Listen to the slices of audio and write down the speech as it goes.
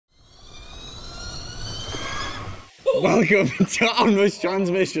Welcome to ONRUSH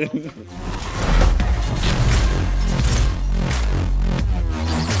Transmission.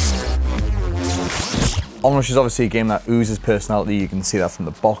 ONRUSH is obviously a game that oozes personality. You can see that from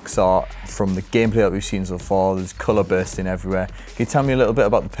the box art, from the gameplay that we've seen so far. There's colour bursting everywhere. Can you tell me a little bit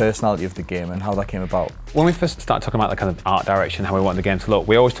about the personality of the game and how that came about? When we first started talking about the kind of art direction, how we wanted the game to look,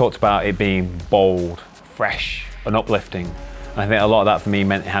 we always talked about it being bold, fresh and uplifting. And I think a lot of that for me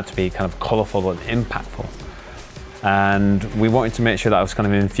meant it had to be kind of colourful and impactful. And we wanted to make sure that was kind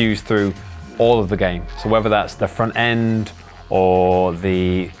of infused through all of the game. So whether that's the front end, or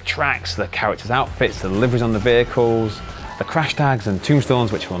the tracks, the characters' outfits, the liveries on the vehicles, the crash tags and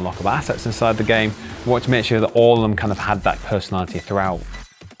tombstones, which are unlockable assets inside the game. We wanted to make sure that all of them kind of had that personality throughout.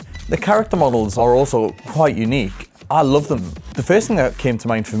 The character models are also quite unique. I love them. The first thing that came to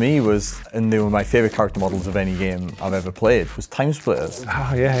mind for me was, and they were my favourite character models of any game I've ever played, was Time Splitters.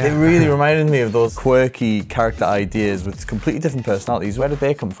 Oh yeah. They really reminded me of those quirky character ideas with completely different personalities. Where did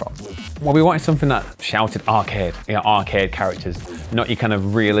they come from? Well, we wanted something that shouted arcade, arcade characters, not your kind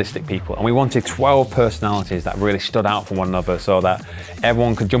of realistic people. And we wanted 12 personalities that really stood out from one another so that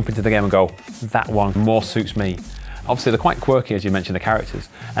everyone could jump into the game and go, that one more suits me. Obviously, they're quite quirky, as you mentioned, the characters.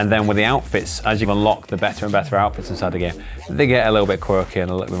 And then with the outfits, as you unlock the better and better outfits inside the game, they get a little bit quirky and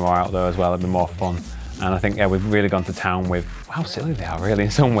a little bit more out there as well, a bit more fun. And I think, yeah, we've really gone to town with how silly they are, really,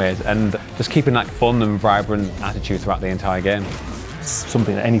 in some ways, and just keeping that fun and vibrant attitude throughout the entire game. It's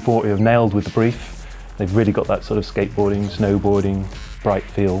something that AnyForty have nailed with the brief. They've really got that sort of skateboarding, snowboarding, bright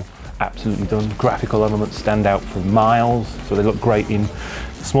feel, absolutely done. Graphical elements stand out for miles, so they look great in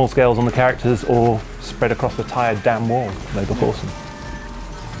small scales on the characters or spread across the tired damn wall. They look awesome.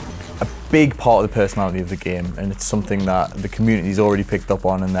 A big part of the personality of the game, and it's something that the community's already picked up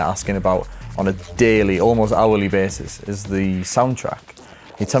on and they're asking about on a daily, almost hourly basis, is the soundtrack.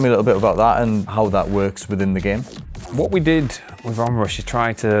 Can you tell me a little bit about that and how that works within the game? What we did with ONRUSH is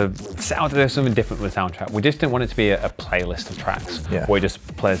try to set out to do something different with the soundtrack. We just didn't want it to be a playlist of tracks where it just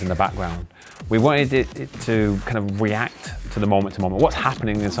plays in the background. We wanted it to kind of react to the moment to moment, what's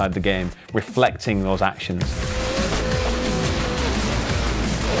happening inside the game, reflecting those actions.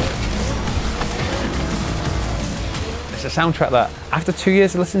 It's a soundtrack that, after 2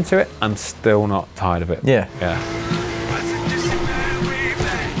 years of listening to it, I'm still not tired of it. Yeah.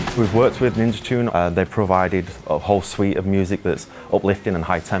 We've worked with Ninja Tune. They provided a whole suite of music that's uplifting and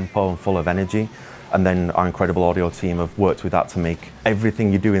high tempo and full of energy. And then our incredible audio team have worked with that to make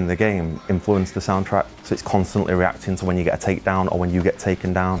everything you do in the game influence the soundtrack. So it's constantly reacting to when you get a takedown or when you get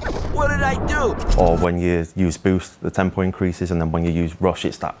taken down. What did I do? Or when you use boost, the tempo increases, and then when you use rush,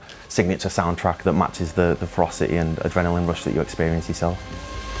 it's that signature soundtrack that matches the ferocity and adrenaline rush that you experience yourself.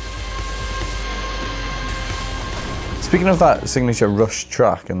 Speaking of that signature rush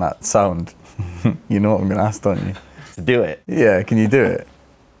track and that sound, you know what I'm going to ask, don't you? To do it? Yeah, can you do it?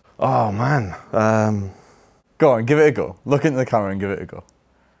 Oh man. Go on, give it a go. Look into the camera and give it a go.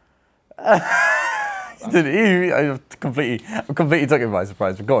 I'm completely took it by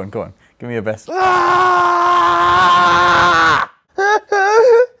surprise, but go on. Give me your best. I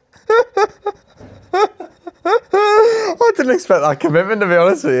didn't expect that commitment, to be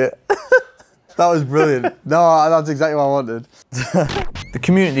honest with you. That was brilliant. No, that's exactly what I wanted. The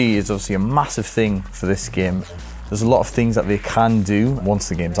community is obviously a massive thing for this game. There's a lot of things that they can do once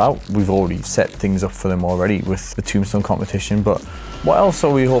the game's out. We've already set things up for them already with the Tombstone competition, but what else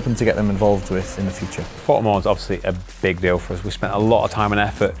are we hoping to get them involved with in the future? Photo mode's obviously a big deal for us. We spent a lot of time and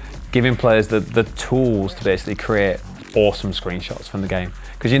effort giving players the tools to basically create awesome screenshots from the game.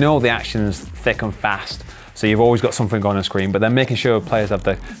 Because you know the action's thick and fast, so you've always got something going on screen, but then making sure players have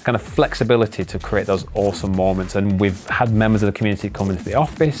the kind of flexibility to create those awesome moments. And we've had members of the community come into the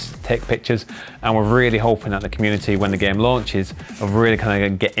office, take pictures, and we're really hoping that the community, when the game launches, will really kind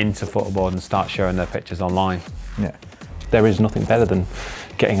of get into photoboard and start sharing their pictures online. Yeah. There is nothing better than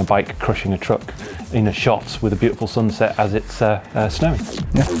getting a bike crushing a truck in a shot with a beautiful sunset as it's snowing.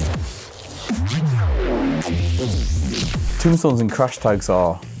 Yeah. Tombstones and crash tags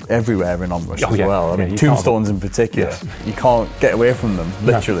are everywhere in ONRUSH as well. I mean, tombstones in particular. You can't get away from them,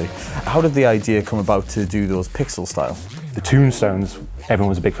 literally. No. How did the idea come about to do those pixel style? The tombstones, everyone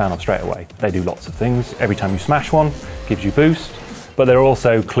was a big fan of straight away. They do lots of things. Every time you smash one, gives you boost. But there are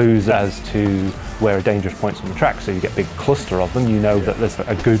also clues as to where a dangerous point's on the track, so you get a big cluster of them. You know that there's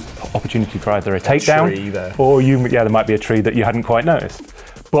a good opportunity for either a takedown, or there might be a tree that you hadn't quite noticed.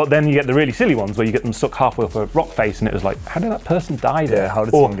 But then you get the really silly ones where you get them stuck halfway up a rock face and it was like, how did that person die there? Yeah, how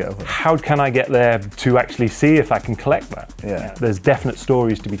did someone get over? How can I get there to actually see if I can collect that? Yeah. There's definite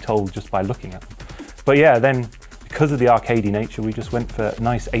stories to be told just by looking at them. But yeah, then Because of the arcadey nature, we just went for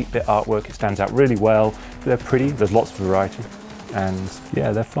nice 8-bit artwork. It stands out really well. They're pretty, there's lots of variety, and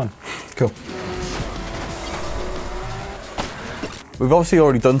yeah, they're fun. Cool. We've obviously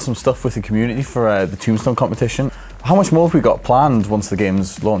already done some stuff with the community for the Tombstone competition. How much more have we got planned once the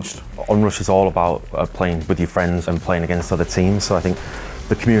game's launched? ONRUSH is all about playing with your friends and playing against other teams, so I think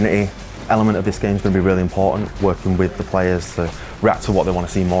the community element of this game is going to be really important, working with the players to react to what they want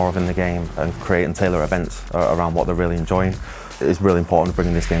to see more of in the game and create and tailor events around what they're really enjoying. It's really important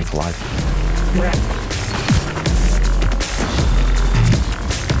bringing this game to life.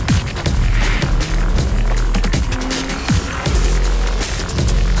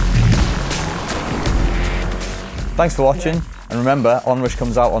 Thanks for watching, and remember, ONRUSH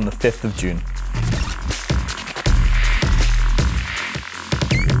comes out on the 5th of June.